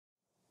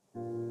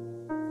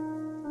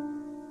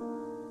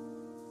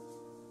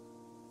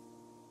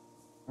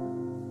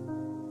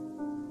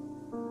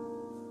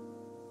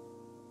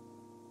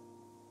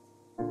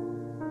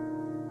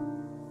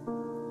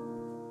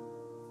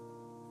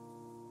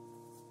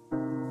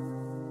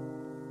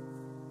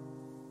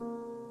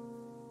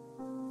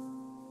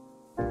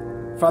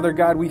Father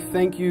God, we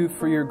thank you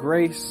for your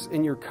grace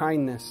and your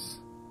kindness,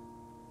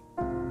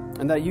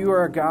 and that you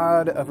are a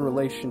God of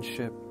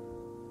relationship.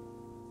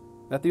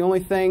 That the only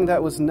thing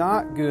that was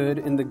not good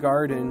in the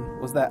garden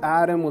was that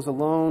Adam was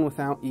alone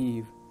without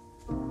Eve.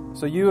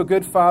 So you, a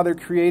good Father,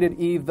 created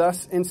Eve,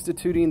 thus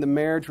instituting the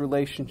marriage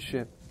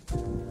relationship.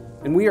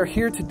 And we are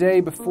here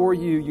today before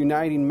you,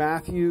 uniting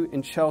Matthew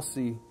and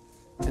Chelsea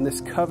in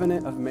this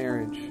covenant of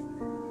marriage.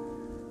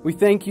 We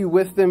thank you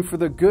with them for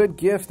the good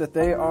gift that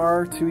they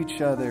are to each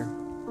other,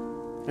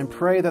 and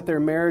pray that their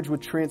marriage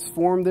would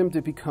transform them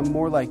to become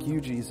more like you,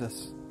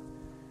 Jesus.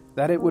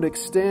 That it would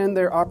extend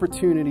their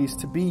opportunities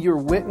to be your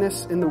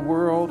witness in the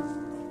world,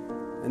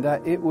 and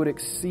that it would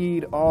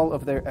exceed all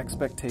of their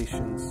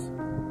expectations.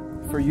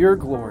 For your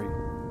glory.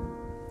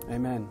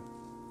 Amen.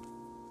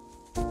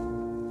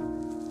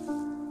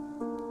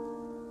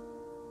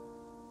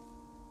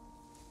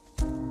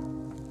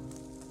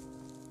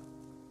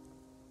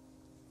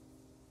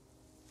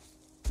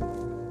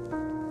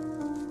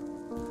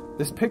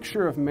 This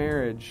picture of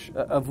marriage,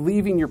 of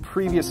leaving your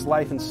previous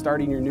life and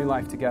starting your new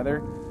life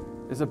together,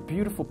 is a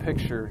beautiful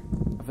picture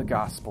of the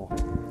gospel,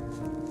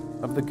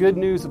 of the good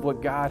news of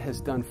what God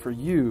has done for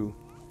you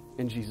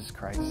in Jesus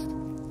Christ.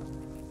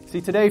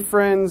 See, today,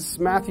 friends,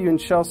 Matthew and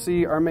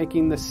Chelsea are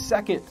making the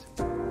second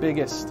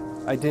biggest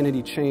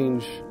identity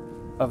change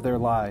of their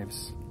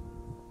lives.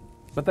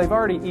 But they've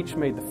already each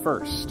made the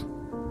first,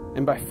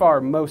 and by far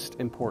most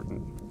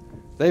important.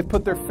 They've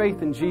put their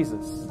faith in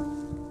Jesus.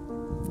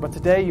 But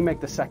today you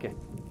make the second,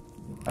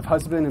 of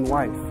husband and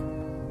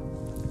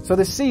wife. So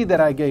the seed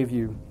that I gave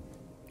you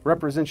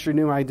represents your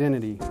new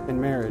identity in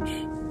marriage.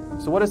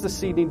 So what does the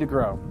seed need to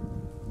grow?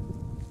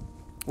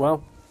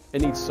 Well,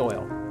 it needs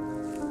soil.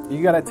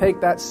 You got to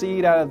take that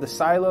seed out of the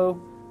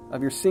silo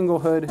of your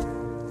singlehood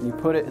and you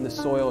put it in the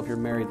soil of your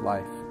married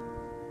life.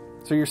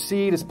 So your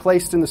seed is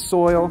placed in the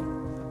soil,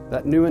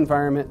 that new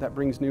environment that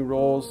brings new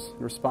roles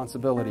and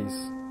responsibilities.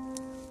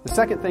 The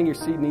second thing your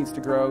seed needs to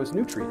grow is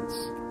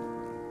nutrients.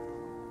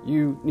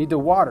 You need to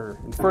water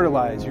and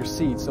fertilize your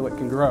seed so it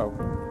can grow.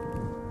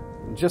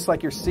 And just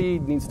like your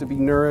seed needs to be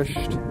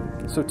nourished,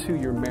 so too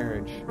your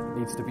marriage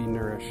needs to be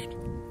nourished.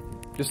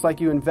 Just like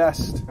you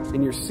invest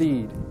in your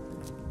seed,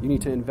 you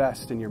need to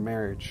invest in your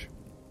marriage.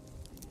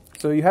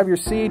 So you have your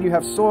seed, you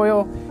have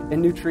soil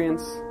and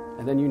nutrients,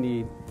 and then you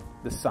need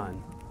the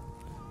sun.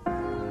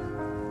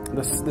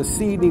 The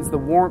seed needs the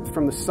warmth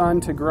from the sun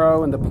to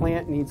grow, and the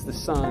plant needs the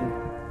sun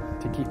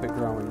to keep it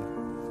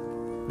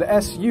growing. The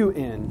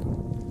S-U-N.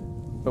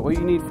 But what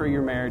you need for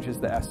your marriage is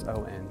the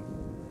S-O-N,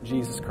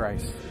 Jesus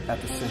Christ at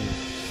the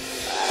center.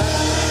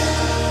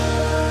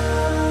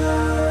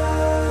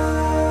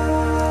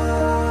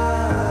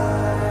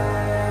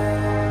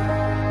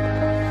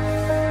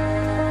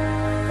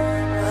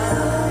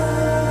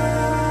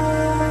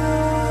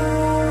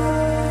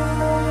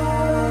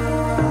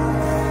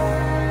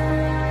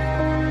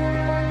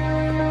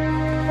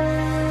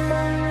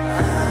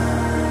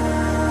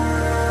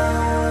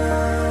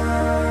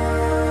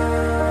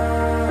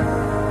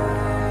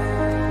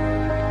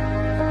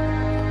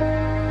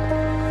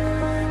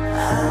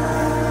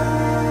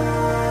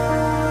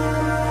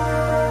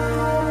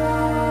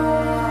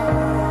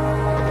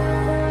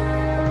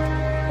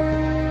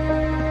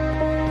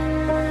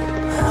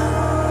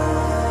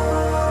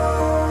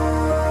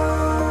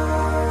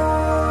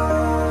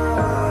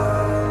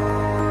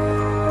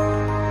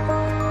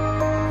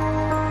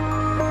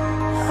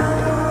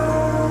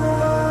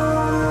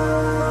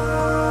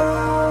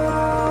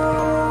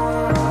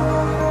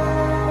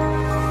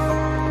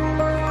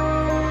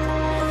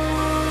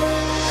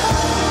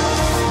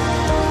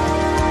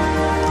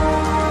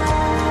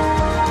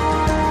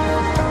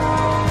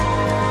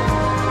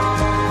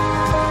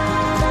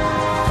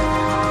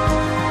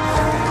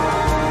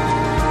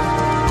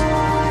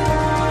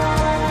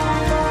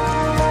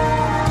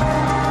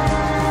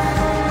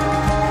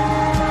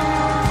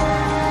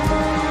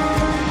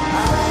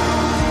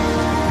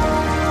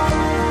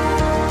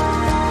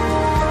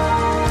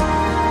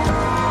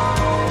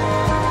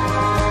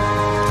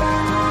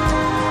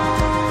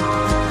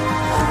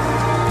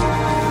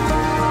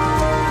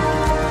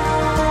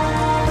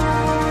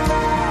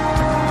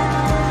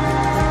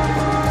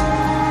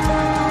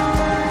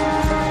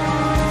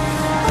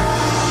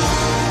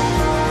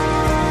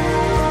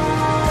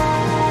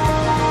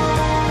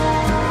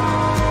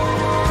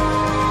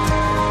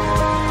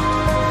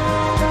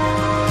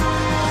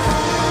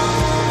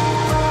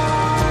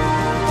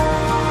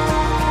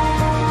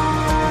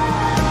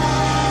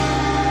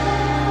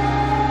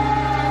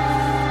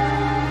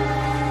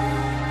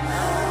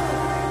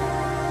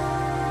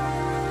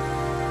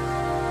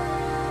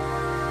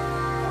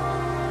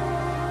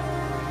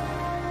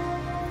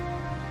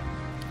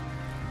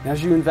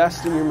 As you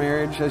invest in your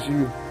marriage, as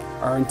you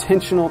are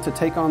intentional to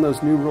take on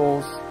those new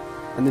roles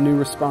and the new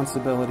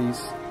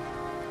responsibilities,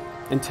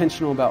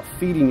 intentional about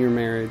feeding your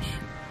marriage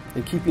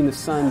and keeping the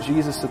Son,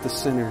 Jesus, at the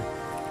center,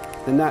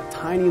 then that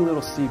tiny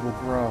little seed will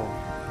grow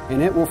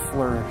and it will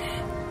flourish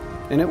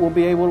and it will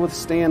be able to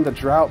withstand the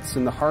droughts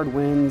and the hard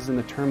winds and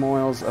the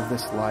turmoils of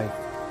this life.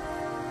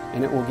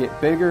 And it will get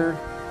bigger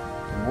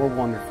and more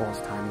wonderful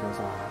as time goes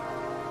on.